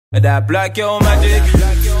That black yo magic,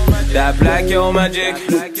 that black yo magic,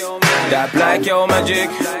 that black yo magic,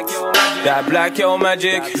 that black yo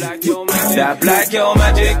magic, that black yo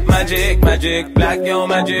magic, magic, black yo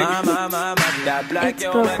magic, that black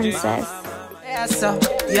yo magic. Yeah, so,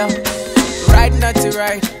 yo, ride not to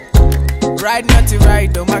ride not to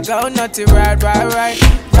ride, oh my God, not to ride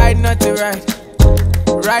not to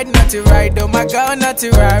ride not to ride, oh my God, not to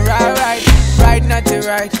ride not to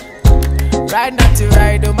ride not to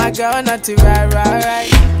ride, oh my God, not to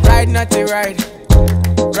ride not to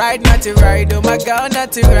ride not to ride, oh my God,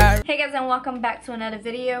 not to ride. Hey guys, and welcome back to another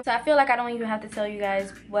video. So I feel like I don't even have to tell you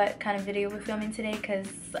guys what kind of video we're filming today, because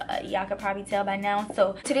y'all could probably tell by now.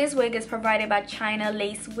 So today's wig is provided by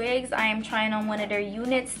Chinalacewig Wigs. I am trying on one of their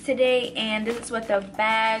units today, and this is what the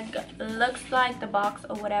bag looks like, the box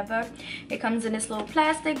or whatever. It comes in this little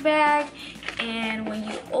plastic bag, and when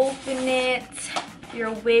you open it, your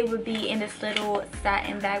wig would be in this little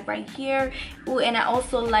satin bag right here. Ooh, and I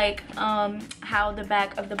also like how the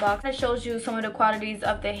back of the box, it shows you some of the qualities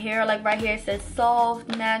of the hair. Like right here it says soft,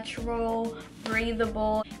 natural,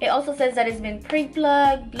 breathable. It also says that it's been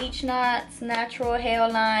pre-plucked, bleach knots, natural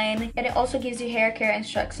hairline, and it also gives you hair care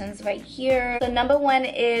instructions right here. So number one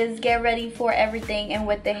is get ready for everything and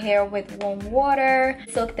wet the hair with warm water.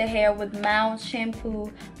 Soak the hair with mild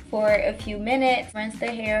shampoo for a few minutes. Rinse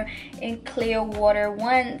the hair in clear water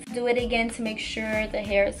once. Do it again to make sure the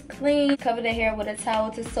hair is clean. Cover the hair with a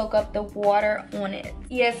towel to soak up the water on it.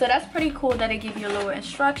 Yeah, so that's pretty cool that it gives you little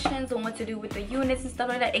instructions on what to do with the units and stuff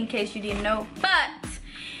like that, in case you didn't know. But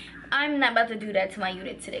I'm not about to do that to my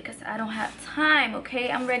unit today because I don't have time, okay?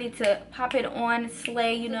 I'm ready to pop it on,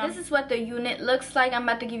 slay, you know. This is what the unit looks like. I'm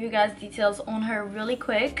about to give you guys details on her really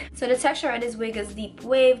quick. So the texture of this wig is deep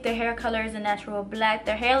wave. The hair color is a natural black.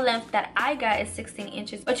 The hair length that I got is 16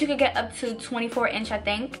 inches, but you could get up to 24 inch, I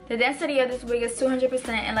think. The density of this wig is 200%,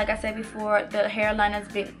 and like I said before, the hairline has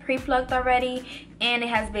been pre-plucked already, and it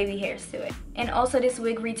has baby hairs to it. And also this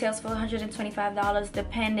wig retails for $125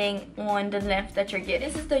 depending on the length that you're getting.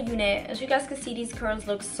 This is the unit. As you guys can see, these curls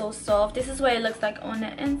look so soft. This is what it looks like on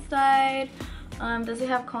the inside. Does it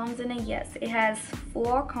have combs in it? Yes, it has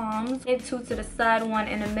 4 combs. It 2 to the side, 1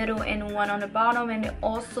 in the middle, and 1 on the bottom. And it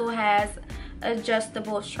also has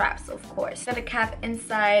adjustable straps, of course. The cap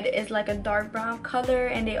inside is like a dark brown color,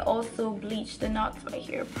 and they also bleached the knots right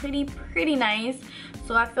here. Pretty nice.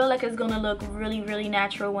 So I feel like it's gonna look really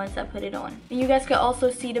natural once I put it on. And you guys can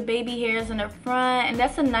also see the baby hairs in the front, and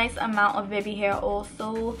that's a nice amount of baby hair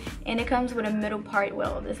also. And it comes with a middle part.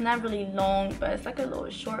 Well, it's not really long, but it's like a little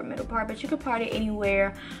short middle part, but you could part it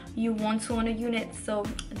anywhere you want to on a unit, so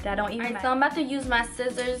that don't even matter. So I'm about to use my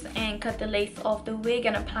scissors and cut the lace off the wig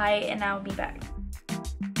and apply it, and I'll be back.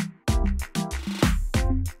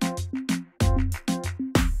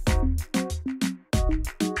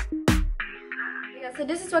 So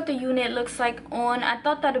this is what the unit looks like on. I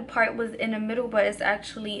thought that the part was in the middle, but it's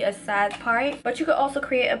actually a side part. But you could also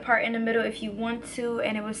create a part in the middle if you want to,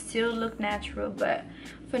 and it would still look natural. But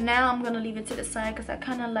for now, I'm gonna leave it to the side because I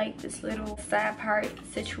kind of like this little side part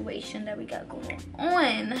situation that we got going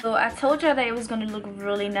on. So I told y'all that it was gonna look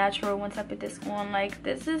really natural once I put this on. Like,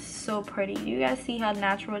 this is so pretty. You guys see how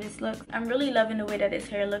natural this looks? I'm really loving the way that this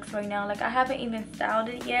hair looks right now. Like, I haven't even styled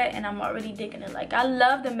it yet, and I'm already digging it. Like, I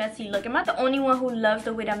love the messy look. Am I the only one who loves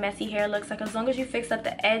the way that messy hair looks? Like, as long as you fix up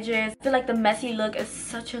the edges, I feel like the messy look is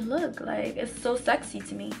such a look. Like, it's so sexy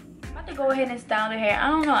to me. I'm about to go ahead and style the hair. I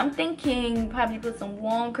don't know, I'm thinking probably put some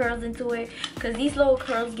wand curls into it, because these little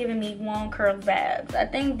curls giving me wand curl vibes. I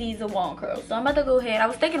think these are wand curls, so I'm about to go ahead. I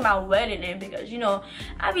was thinking about wetting it because, you know,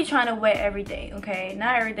 I be trying to wet everything, okay?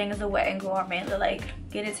 Not everything is a wet and go, man. So like,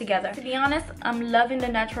 get it together. To be honest, I'm loving the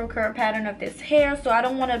natural curl pattern of this hair, so I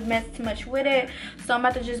don't want to mess too much with it. So I'm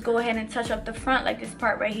about to just go ahead and touch up the front, like this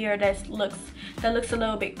part right here that looks a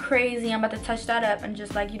little bit crazy. I'm about to touch that up and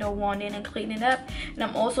just, like, you know, wand in and clean it up. And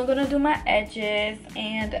I'm also gonna do my edges,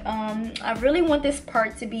 and I really want this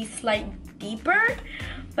part to be slightly deeper,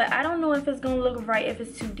 but I don't know if it's gonna look right if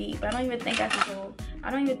it's too deep. I don't even think I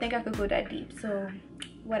could go that deep. So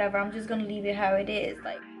whatever, I'm just gonna leave it how it is.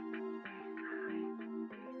 Like,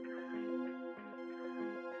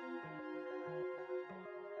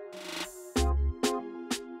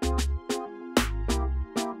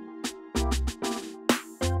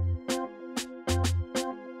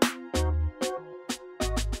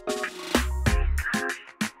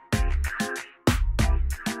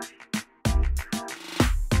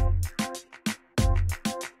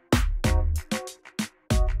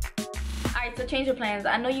 so change of plans.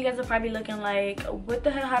 I know you guys are probably looking like, what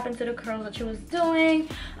the hell happened to the curls that you was doing?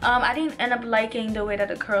 I didn't end up liking the way that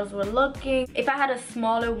the curls were looking. If I had a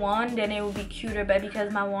smaller wand, then it would be cuter, but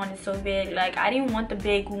because my wand is so big, like I didn't want the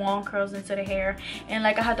big wand curls into the hair, and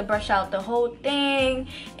like I had to brush out the whole thing,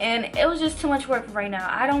 and it was just too much work right now.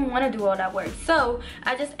 I don't want to do all that work, so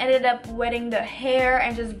I just ended up wetting the hair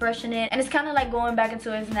and just brushing it, and it's kind of like going back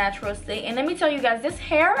into its natural state. And let me tell you guys, this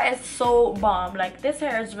hair is so bomb. Like this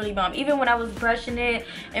hair is really bomb. Even when I was brushing it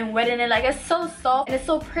and wetting it, like it's so soft and it's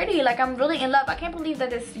so pretty. Like I'm really in love. I can't believe that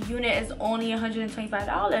this unit is only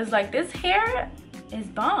 $125. Like this hair is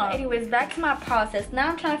bomb. Anyways, back to my process. Now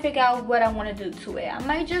I'm trying to figure out what I want to do to it. I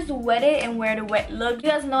might just wet it and wear the wet look. You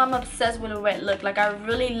guys know I'm obsessed with a wet look. Like I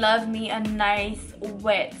really love me a nice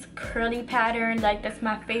wet curly pattern. Like that's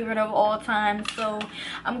my favorite of all time. So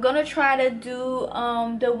I'm gonna try to do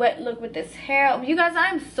the wet look with this hair. You guys,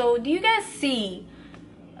 do you guys see?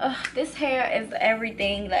 This hair is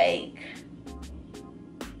everything. Like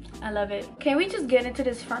I love it. Can we just get into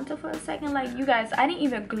this frontal for a second? Like you guys, I didn't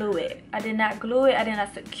even glue it. I did not glue it. I did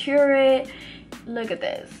not secure it. Look at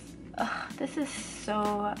this. This is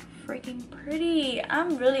so freaking pretty.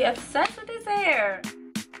 I'm really obsessed with this hair.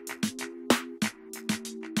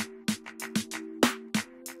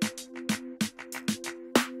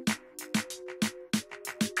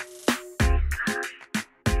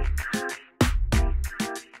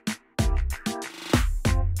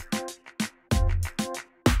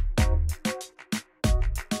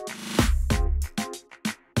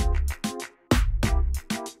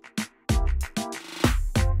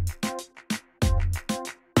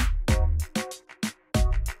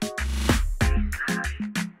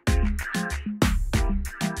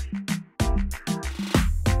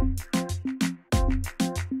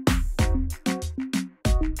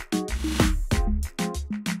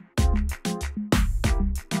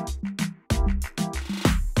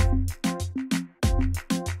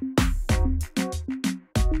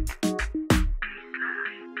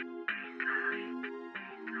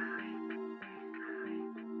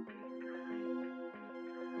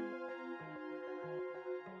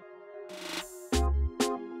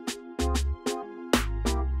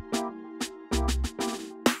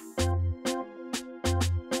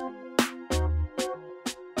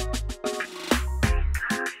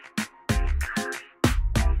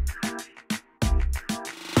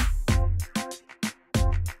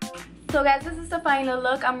 So guys, this is the final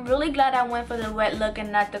look. I'm really glad I went for the wet look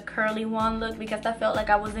and not the curly one look, because I felt like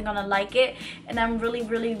I wasn't gonna like it, and I'm really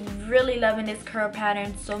loving this curl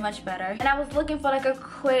pattern so much better. And I was looking for like a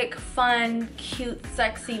quick, fun, cute,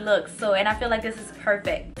 sexy look, so, and I feel like this is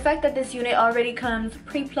perfect. The fact that this unit already comes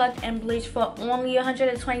pre-plucked and bleached for only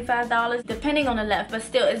 $125 depending on the length, but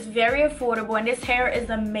still it's very affordable, and this hair is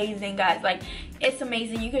amazing, guys. Like it's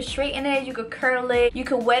amazing. You could straighten it, you could curl it, you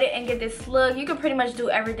could wet it and get this look. You could pretty much do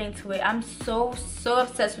everything to it. I'm so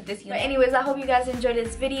obsessed with this unit. But anyways, I hope you guys enjoyed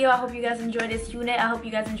this video. I hope you guys enjoyed this unit. I hope you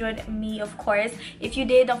guys enjoyed me, of course. If you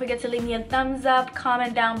did, don't forget to leave me a thumbs up,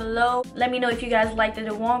 comment down below. Let me know if you guys liked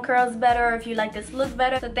the wand curls better, or if you like this look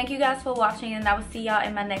better. So thank you guys for watching, and I will see y'all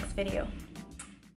in my next video.